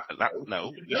been open?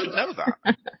 No, you should know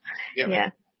that. Yeah.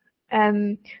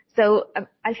 So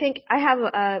I think I have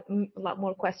a lot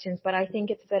more questions, but I think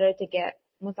it's better to get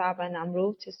Musab and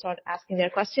Amru to start asking their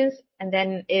questions. And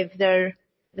then if they're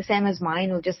the same as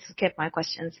mine, we'll just skip my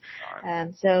questions.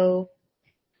 Right. So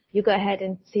you go ahead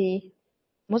and see.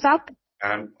 Musab?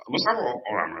 Musab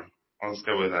or Amru? Let's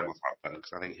go with Musab then,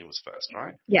 because I think he was first,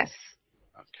 right? Yes.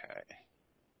 Okay.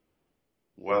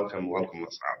 Welcome,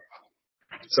 Musab.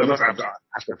 So Musab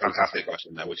asked a fantastic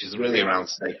question there, which is really around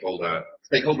stakeholder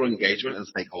engagement and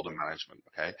stakeholder management.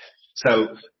 Okay.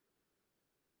 So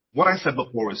what I said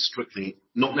before is strictly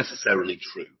not necessarily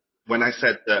true. When I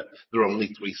said that there are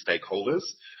only 3 stakeholders,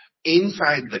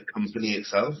 inside the company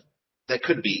itself, there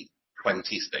could be 20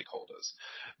 stakeholders,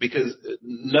 because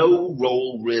no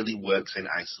role really works in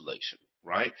isolation,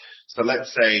 right? So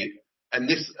let's say, and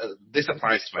this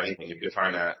applies to anything. If you're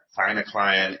trying to sign a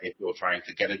client, if you're trying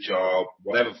to get a job,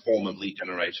 whatever form of lead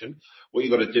generation, what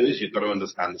you've got to do is you've got to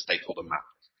understand the stakeholder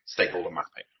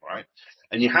mapping, right?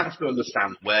 And you have to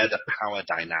understand where the power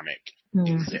dynamic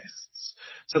exists.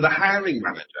 So the hiring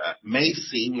manager may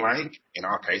seem like, in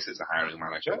our case, it's a hiring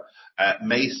manager,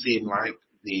 may seem like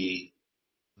the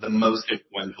most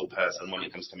influential person when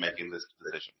it comes to making this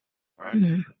decision,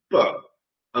 right? But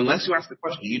unless you ask the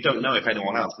question, you don't know if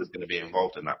anyone else is going to be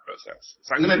involved in that process.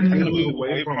 So I'm going to move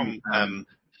away from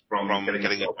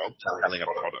getting a job to selling a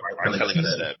product, right? Selling a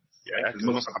service. Yeah, because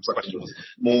most of the question was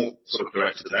more sort of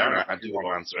directed there, and I do want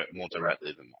to answer it more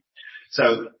directly than that.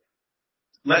 So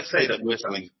let's say that we're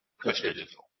selling Cush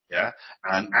Digital, yeah,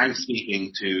 and I'm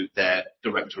speaking to their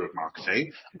director of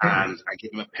marketing, and I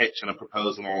give them a pitch and a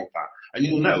proposal and all of that. And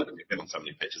you'll know, because you've been on so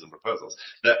many pitches and proposals,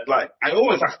 that like I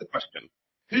always ask the question,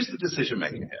 who's the decision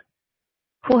maker here?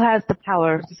 Who has the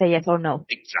power to say yes or no?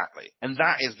 Exactly. And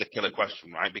that is the killer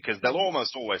question, right? Because they'll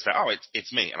almost always say, oh,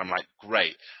 it's me. And I'm like,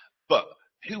 great. But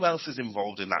who else is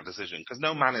involved in that decision? Because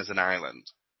no man is an island,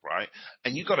 right?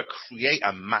 And you've got to create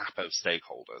a map of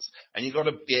stakeholders, and you've got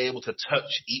to be able to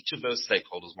touch each of those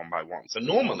stakeholders one by one. So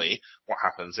normally what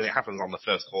happens, and it happens on the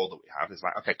first call that we have, is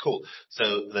like, okay, cool.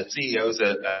 So the CEO's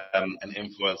an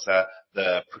influencer,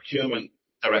 the procurement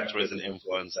director is an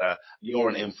influencer, you're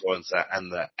an influencer,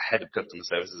 and the head of customer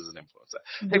services is an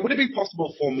influencer. Hey, would it be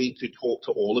possible for me to talk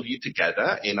to all of you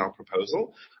together in our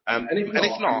proposal? And if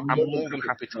not, I'm more than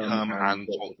happy to come and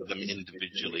talk to them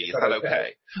individually. Is that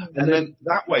okay? And then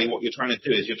that way, what you're trying to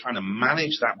do is you're trying to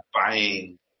manage that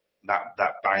buying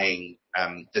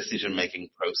decision-making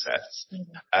process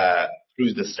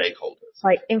through the stakeholders.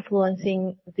 By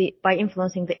influencing the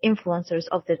influencers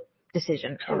of the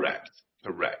decision. Correct.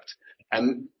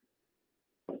 And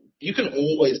you can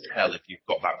always tell if you've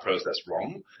got that process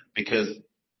wrong, because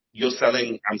I'm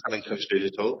selling Cush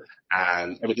Digital,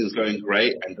 and everything's going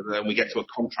great, and then we get to a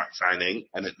contract signing,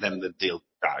 and then the deal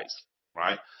dies,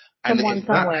 right? And if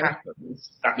that happens,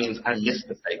 that means I missed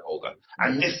the stakeholder. I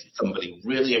missed somebody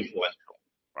really influential,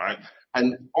 right?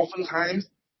 And oftentimes,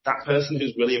 that person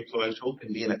who's really influential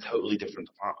can be in a totally different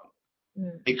department.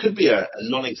 It could be a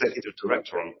non-executive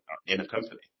director in a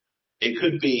company. It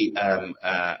could be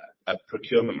a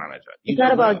procurement manager. It's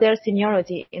not about their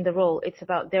seniority in the role. It's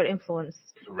about their influence.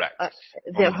 Correct.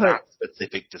 Their that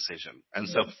specific decision. And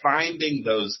so finding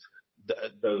those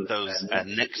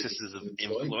nexuses of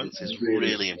influence is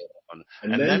really important.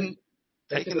 And then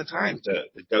taking the time to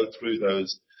go through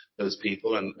those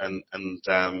people and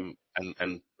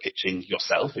pitching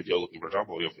yourself if you're looking for a job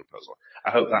or your proposal.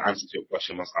 I hope that answers your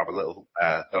question. Must have a little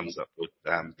thumbs up would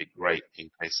be great in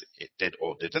case it did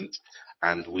or didn't.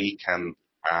 And we can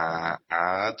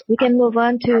add. We can move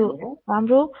on to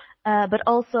Amru. But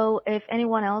also, if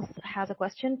anyone else has a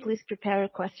question, please prepare a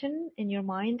question in your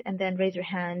mind and then raise your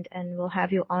hand, and we'll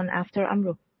have you on after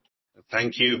Amru.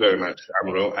 Thank you very much,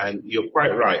 Amru. And you're quite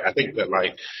right. I think that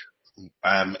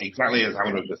exactly as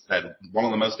Amru just said, one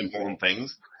of the most important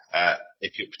things,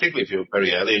 particularly if you're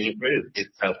very early in your career, is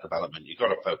self-development. You've got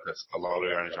to focus a lot of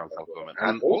your energy on self-development.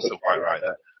 And also quite right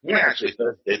that when I actually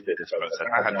first did this process,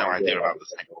 I had no idea about the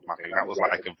stakeholder mapping. That was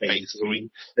like a phase 3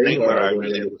 thing where I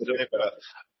really understood it, but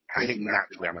I think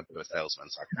naturally I'm a bit of a salesman,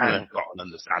 so I kind of got an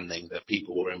understanding that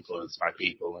people were influenced by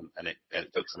people, and it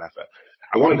took some effort.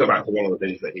 I want to go back to one of the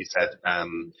things that he said,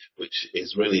 which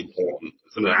is really important,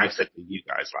 something I've said to you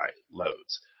guys like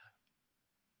loads.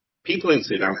 People in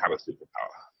Sudan have a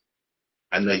superpower,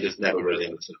 and they just never really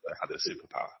understood they had a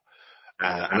superpower.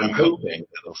 And I'm hoping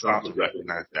that they'll start to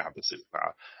recognize they have the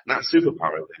superpower. And that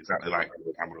superpower is exactly like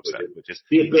what Amro said, which is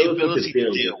the ability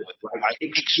to deal with like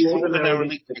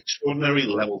extraordinary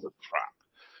levels of crap,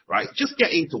 right? Just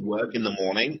getting to work in the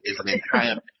morning is an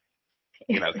entire,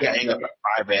 getting up at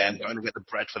 5 a.m., going to get the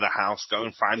bread for the house, go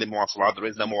and find the morsel. There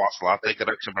is no morsel. Take a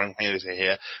direction from here to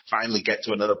here, finally get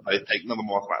to another place, take another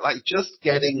morsel. Like just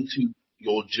getting to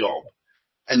your job.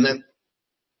 And then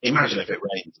imagine if it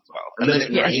rains as well. And then it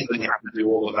rains and you have to do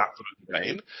all of that sort of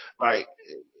rain. Like,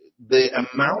 the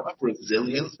amount of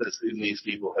resilience that Sudanese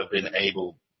people have been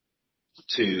able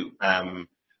to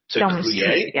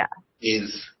create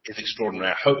is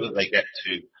extraordinary. I hope that they get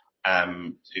to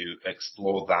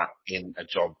explore that in a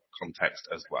job context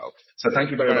as well. So thank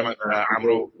you very much,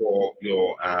 Amro, for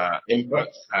your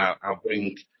input. I'll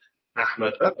bring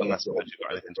Ahmed up, unless you've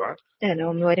got anything to add. Yeah, no,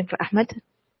 I'm waiting for Ahmed.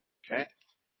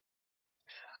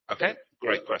 Okay,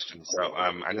 great question. So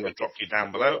I'm going to drop you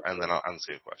down below, and then I'll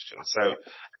answer your question. So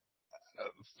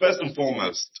first and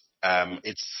foremost,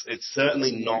 it's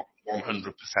certainly not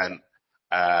 100%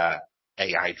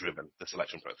 AI-driven, the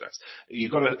selection process.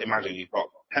 You've got to imagine you've got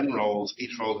 10 roles,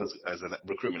 each role has a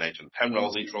recruitment agent. 10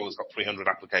 roles, each role has got 300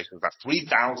 applications. That's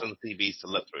 3,000 CVs to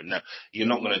look through. No, you're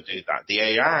not going to do that. The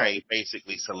AI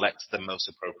basically selects the most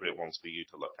appropriate ones for you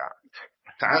to look at.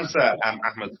 To answer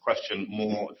Ahmed's question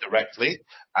more directly,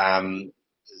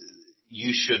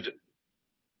 you should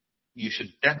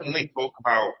definitely talk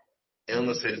about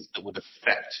illnesses that would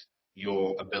affect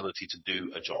your ability to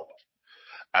do a job.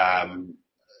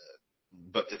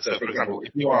 But so, for example,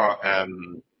 if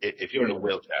you're in a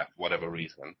wheelchair for whatever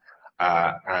reason,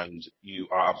 and you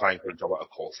are applying for a job at a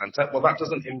call center, well, that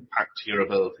doesn't impact your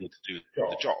ability to do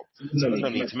the job. So there's no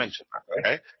need to mention that,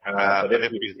 okay? But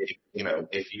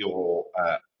if you're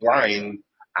blind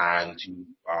and you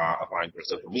are applying for a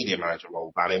social media manager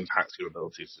role, that impacts your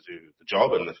ability to do the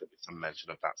job, and there should be some mention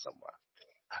of that somewhere.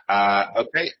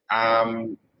 Okay.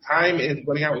 Time is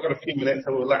running out. We've got a few minutes,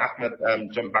 so we'll let Ahmed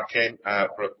jump back in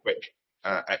for a quick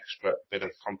extra bit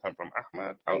of content from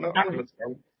Ahmed. Oh, no, Ahmed's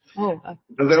gone.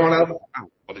 Does anyone else?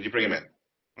 Oh, or did you bring him in?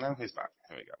 No, he's back.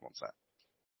 Here we go. One sec.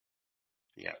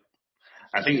 Yeah.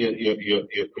 I think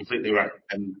you're completely right.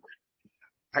 And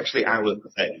actually, I was the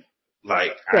same.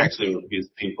 Like, I actually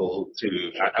refused people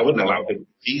to, I wouldn't allow people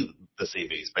to see the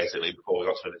CVs, basically, before we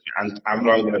got to it. And I'm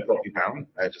not going to drop you down,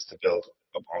 just to build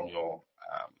upon your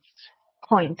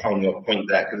point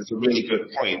there, because it's a really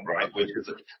good point, right? Which is,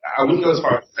 I wouldn't go as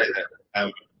far as to say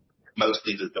that most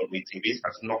leaders don't read CVs.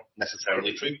 That's not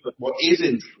necessarily true. But what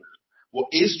is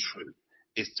true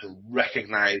is to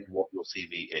recognize what your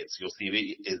CV is. Your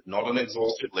CV is not an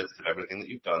exhaustive list of everything that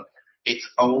you've done. Its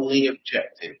only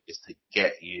objective is to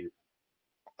get you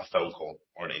a phone call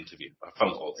or an interview,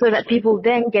 so that people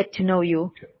then get to know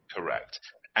you. Correct.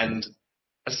 And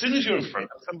as soon as you're in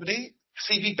front of somebody,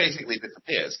 CV basically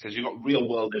disappears because you've got real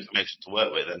world information to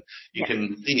work with, and you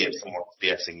can see if someone's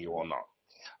BSing you or not.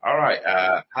 All right,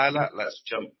 Hala, let's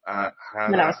jump.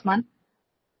 Hala. Osman.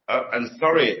 Oh, and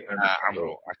sorry,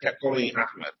 Amro, I kept calling you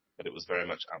Ahmed, but it was very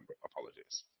much Amro.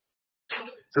 Apologies.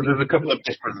 So there's a couple of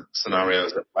different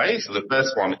scenarios at play. So the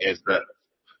first one is that,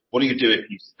 what do you do if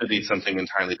you studied something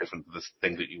entirely different to the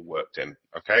thing that you worked in?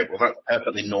 Okay, well, that's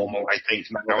perfectly normal, I think,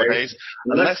 nowadays.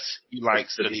 Unless you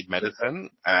studied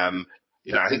medicine, I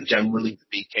think generally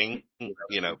speaking,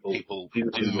 people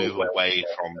do move away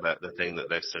from the thing that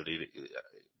they've studied.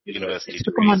 University it's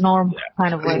become a norm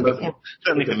kind of way.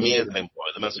 Certainly for me as an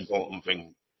employer, the most important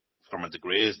thing from a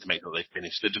degree is to make sure they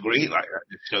finish the degree. Like,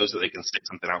 it shows that they can stick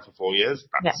something out for 4 years.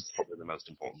 That's probably the most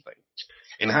important thing.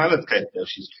 In Hannah's case, though,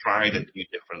 she's tried a few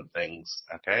different things,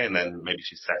 okay, and then maybe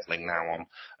she's settling now on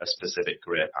a specific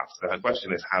career path. So her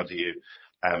question is, how do you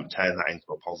turn that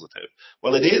into a positive?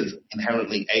 Well, it is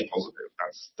inherently a positive.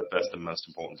 That's the first and most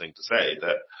important thing to say,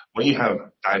 that when you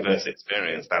have diverse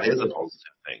experience, that is a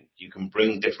positive thing. You can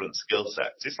bring different skill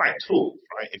sets. It's like tools,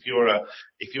 right? If you're a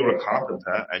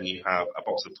carpenter and you have a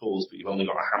box of tools, but you've only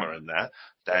got a hammer in there,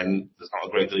 then there's not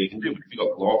a great deal you can do. But if you've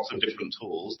got lots of different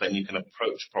tools, then you can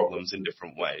approach problems in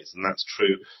different ways. And that's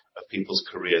true of people's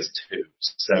careers too.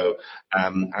 So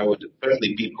I would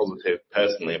firstly be positive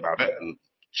personally about it, and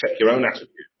check your own attitude.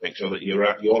 Make sure that your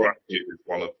attitude is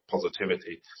one of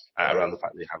positivity around the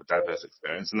fact that you have a diverse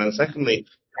experience. And then secondly,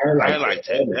 highlight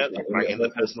it early, like in the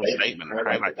personal statement,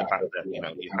 highlight the fact that, you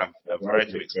know, you have a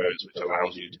variety of experience which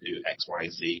allows you to do X, Y,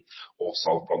 Z, or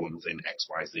solve problems in X,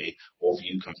 Y, Z, or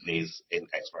view companies in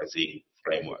X, Y, Z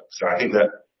framework. So I think that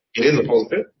it is a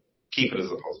positive. Keep it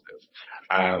as a positive.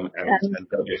 And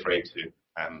don't be afraid to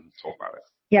talk about it.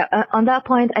 Yeah, on that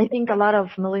point, I think a lot of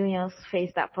millennials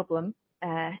face that problem,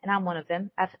 and I'm one of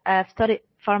them. I've studied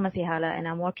pharmacy, Hala, and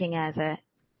I'm working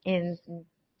in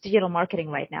digital marketing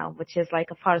right now, which is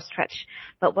like a far stretch.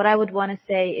 But what I would want to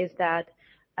say is that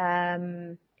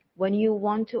when you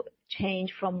want to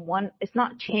change from one, it's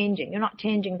not changing. You're not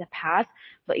changing the path,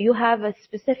 but you have a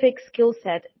specific skill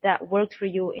set that worked for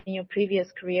you in your previous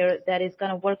career that is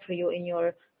going to work for you in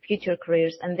your future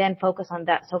careers, and then focus on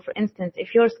that. So for instance,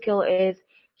 if your skill is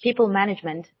people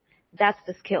management, that's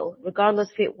the skill,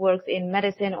 regardless if it works in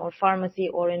medicine or pharmacy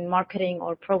or in marketing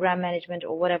or program management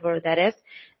or whatever that is.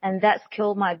 And that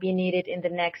skill might be needed in the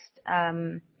next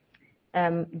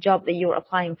job that you're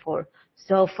applying for.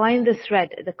 So find the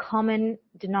thread, the common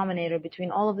denominator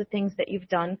between all of the things that you've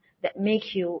done that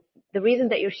make you, the reason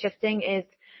that you're shifting is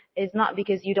not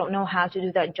because you don't know how to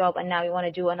do that job and now you want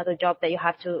to do another job that you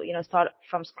have to, you know, start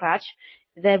from scratch.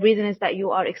 The reason is that you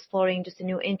are exploring just a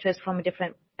new interest from a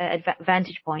different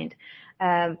vantage point.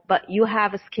 But you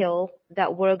have a skill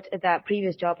that worked at that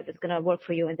previous job that's going to work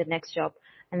for you in the next job.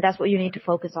 And that's what you need to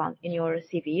focus on in your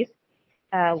CVs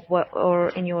or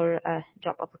in your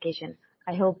job application.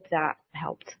 I hope that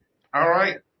helped. All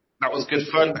right. That was good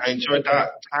fun. I enjoyed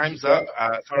that. Time's up.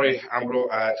 Sorry, Amro.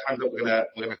 Time's up. We're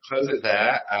gonna close it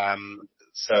there.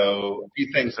 So a few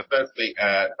things. So firstly,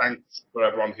 thanks for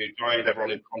everyone who joined,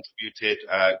 everyone who contributed.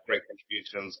 Great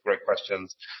contributions, great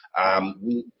questions.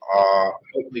 We are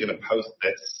hopefully going to post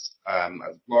this as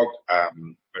a blog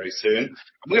very soon. And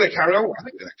we're going to carry on. I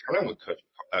think we're going to carry on with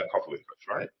Coffee with Cush,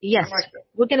 right? Yes.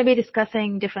 We're going to be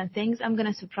discussing different things. I'm going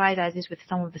to surprise Aziz with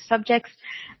some of the subjects.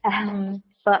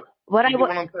 But what I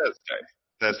want on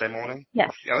Thursday morning?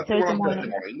 Yes. Yeah, let's do one on Thursday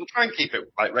morning. We'll try and keep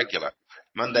it like regular.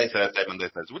 Monday, Thursday.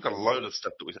 We've got a load of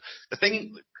stuff that the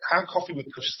thing, how Coffee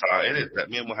with Cush started is that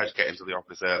me and Wahj get into the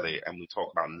office early and we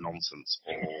talk about nonsense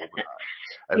all the time.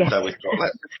 And so we thought,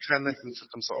 let's turn this into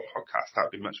some sort of podcast. That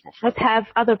would be much more fun. Let's have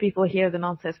other people hear the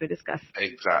nonsense we discuss.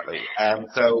 Exactly.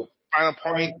 So, final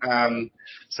point. For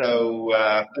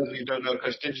those of you who don't know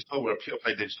Cush Digital, we're a pure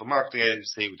play digital marketing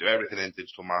agency. We do everything in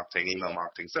digital marketing, email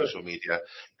marketing, social media,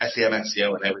 SEM,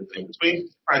 SEO, and everything in between.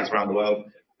 Clients around the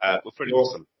world. We're pretty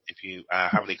awesome. If you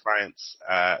have any clients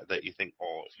that you think,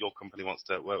 or if your company wants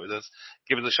to work with us,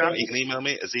 give us a shout. You can email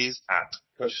me,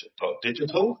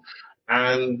 aziz@cush.digital.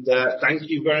 And thank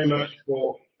you very much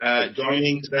for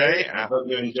joining today. I hope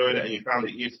you enjoyed it and you found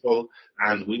it useful.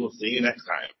 And we will see you next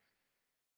time.